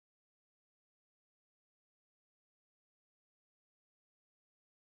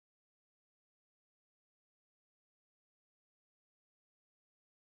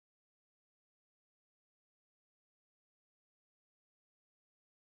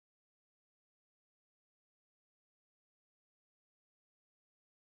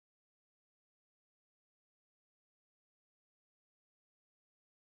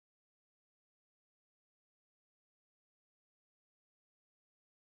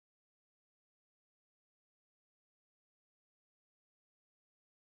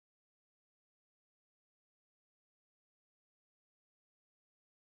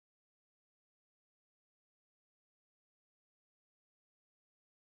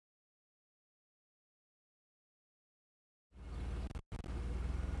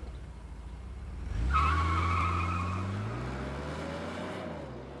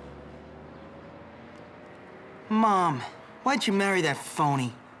Mom, why'd you marry that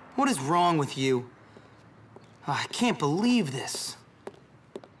phony? What is wrong with you? Oh, I can't believe this.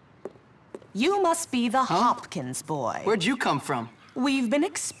 You must be the Hopkins boy. Where'd you come from? We've been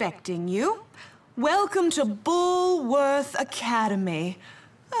expecting you. Welcome to Bullworth Academy.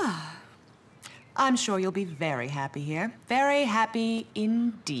 I'm sure you'll be very happy here. Very happy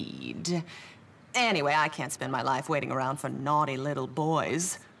indeed. Anyway, I can't spend my life waiting around for naughty little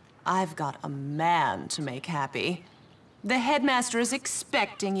boys. I've got a man to make happy. The headmaster is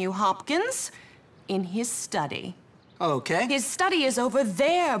expecting you, Hopkins, in his study. Okay. His study is over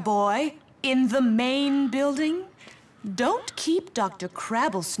there, boy, in the main building. Don't keep Dr.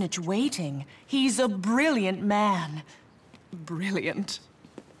 Crabblesnitch waiting. He's a brilliant man. Brilliant.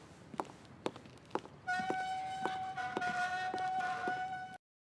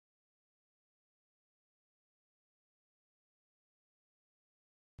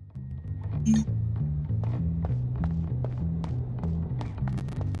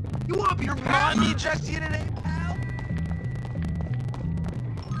 You up your mommy just here today, pal?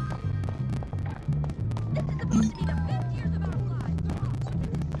 This is supposed to be the best years of our lives.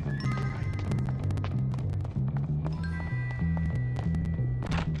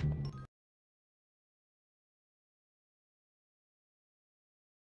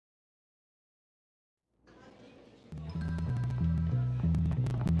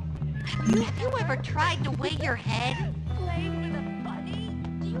 Have you ever tried to weigh your head? Playing with a bunny?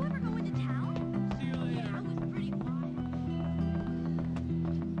 Do you ever go into town? Yeah, it was pretty fun.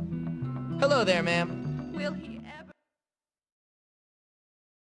 Hello there, ma'am. Will he ever?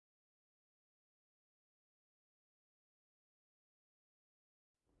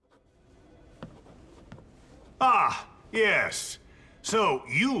 Ah, yes. So,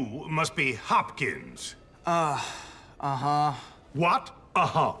 you must be Hopkins. Uh-huh. What?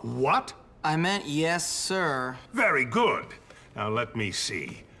 Uh-huh. What? I meant yes, sir. Very good. Now, let me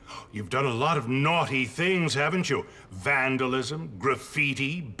see. You've done a lot of naughty things, haven't you? Vandalism,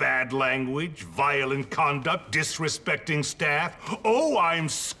 graffiti, bad language, violent conduct, disrespecting staff. Oh, I'm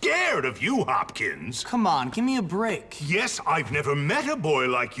scared of you, Hopkins. Come on, give me a break. Yes, I've never met a boy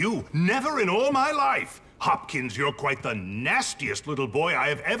like you. Never in all my life. Hopkins, you're quite the nastiest little boy I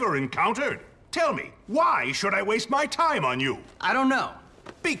have ever encountered. Tell me, why should I waste my time on you? I don't know.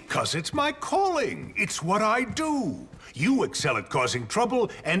 Because it's my calling. It's what I do. You excel at causing trouble,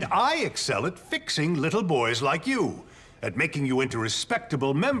 and I excel at fixing little boys like you, at making you into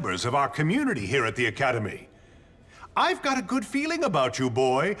respectable members of our community here at the Academy. I've got a good feeling about you,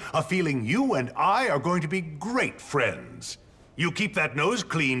 boy. A feeling you and I are going to be great friends. You keep that nose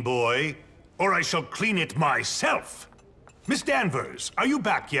clean, boy, or I shall clean it myself. Miss Danvers, are you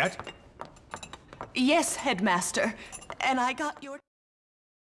back yet? Yes, headmaster. And I got your...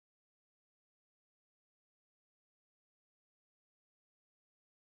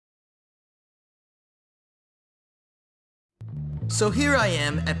 So here I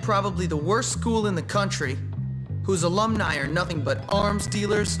am at probably the worst school in the country, whose alumni are nothing but arms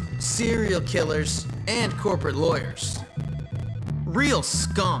dealers, serial killers, and corporate lawyers. Real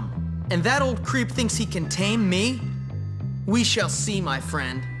scum. And that old creep thinks he can tame me? We shall see, my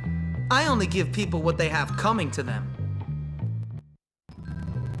friend. I only give people what they have coming to them.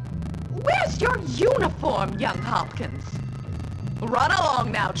 Where's your uniform, young Hopkins? Run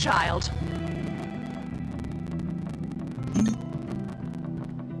along now, child.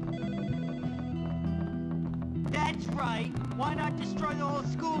 That's right. Why not destroy the whole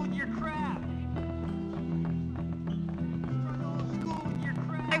school with your crap? Destroy the whole school with your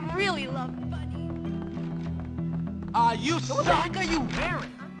crap. I really love Bunny. You suck. What the heck are you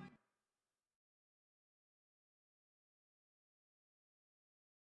wearing?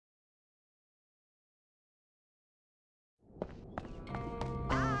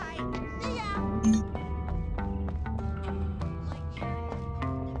 Bye. See ya.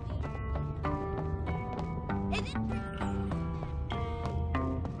 Is it?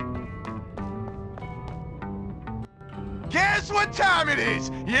 Guess what time it is?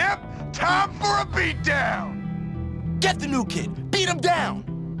 Yep, time for a beatdown! Get the new kid. Beat him down.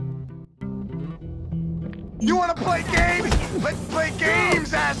 You wanna play games? Let's play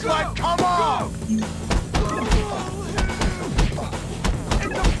games, asswipe! Come on!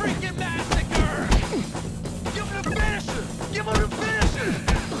 It's a freaking massacre! Give him a finisher! Give him a finisher!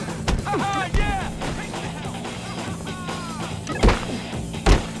 Haha, yeah!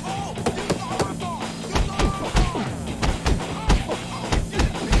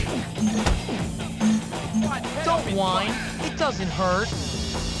 Don't whine. It doesn't hurt.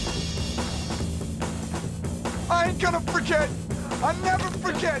 I ain't gonna forget! I'll never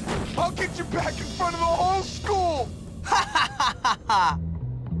forget! I'll get you back in front of the whole school!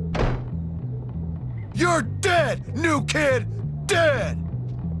 You're dead, new kid! Dead!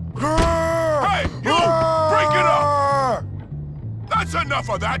 Hey, you! Break it up! That's enough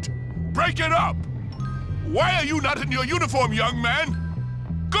of that! Break it up! Why are you not in your uniform, young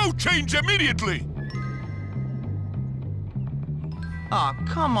man? Go change immediately! Aw,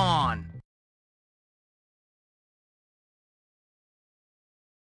 come on.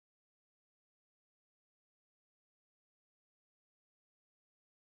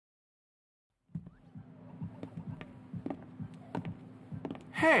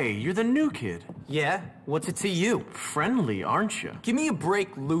 Hey, you're the new kid. Yeah? What's it to you? Friendly, aren't you? Give me a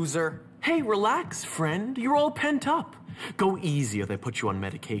break, loser. Hey, relax, friend. You're all pent up. Go easy or they put you on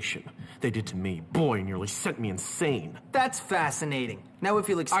medication. They did to me. Boy, nearly sent me insane. That's fascinating. Now if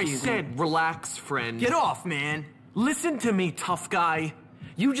you'll I excuse me. said relax, friend. Get off, man. Listen to me, tough guy.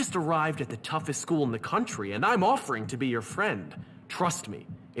 You just arrived at the toughest school in the country, and I'm offering to be your friend. Trust me,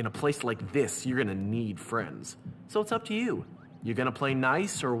 in a place like this, you're gonna need friends. So it's up to you. You gonna play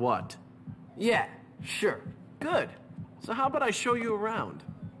nice or what? Yeah, sure. Good. So how about I show you around?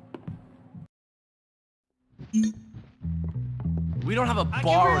 We don't have a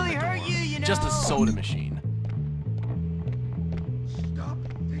bar in the door, just a soda machine. Stop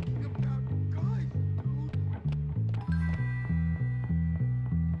thinking about guys,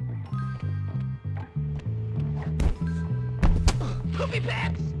 dude. Poopy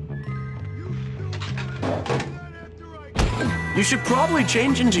pants! You should probably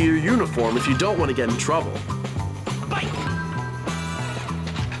change into your uniform if you don't want to get in trouble. Bite!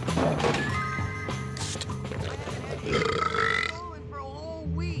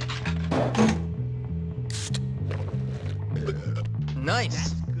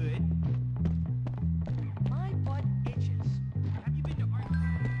 Nice. Good. My butt itches. Have you been to art?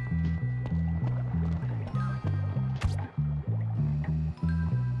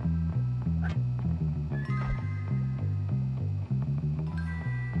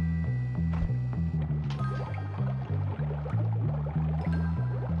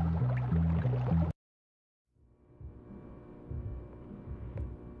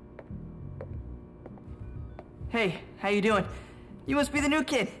 Hey, how you doing? You must be the new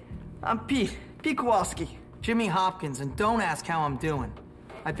kid. I'm Pete Kowalski. Jimmy Hopkins, and don't ask how I'm doing.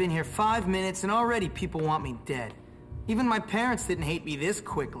 I've been here 5 minutes and already people want me dead. Even my parents didn't hate me this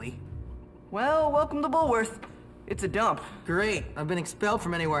quickly. Well, welcome to Bullworth. It's a dump. Great, I've been expelled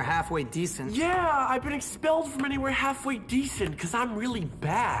from anywhere halfway decent. Yeah, I've been expelled from anywhere halfway decent because I'm really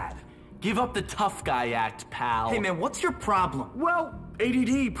bad. Give up the tough guy act, pal. Hey man, what's your problem? Well,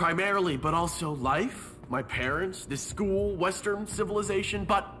 ADD primarily, but also life. My parents, this school, Western civilization,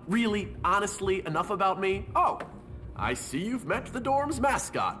 but really, honestly, enough about me. Oh, I see you've met the dorm's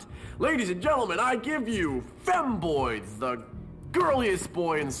mascot. Ladies and gentlemen, I give you Femboy, the girliest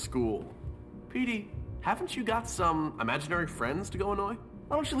boy in school. Petey, haven't you got some imaginary friends to go annoy?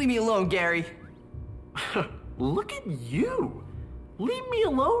 Why don't you leave me alone, Gary? Look at you. Leave me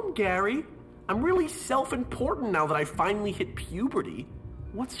alone, Gary. I'm really self-important now that I finally hit puberty.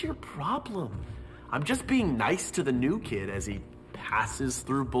 What's your problem? I'm just being nice to the new kid as he passes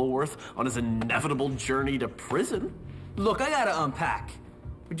through Bullworth on his inevitable journey to prison. Look, I gotta unpack.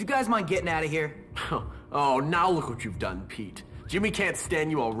 Would you guys mind getting out of here? Oh, now look what you've done, Pete. Jimmy can't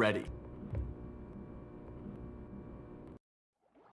stand you already.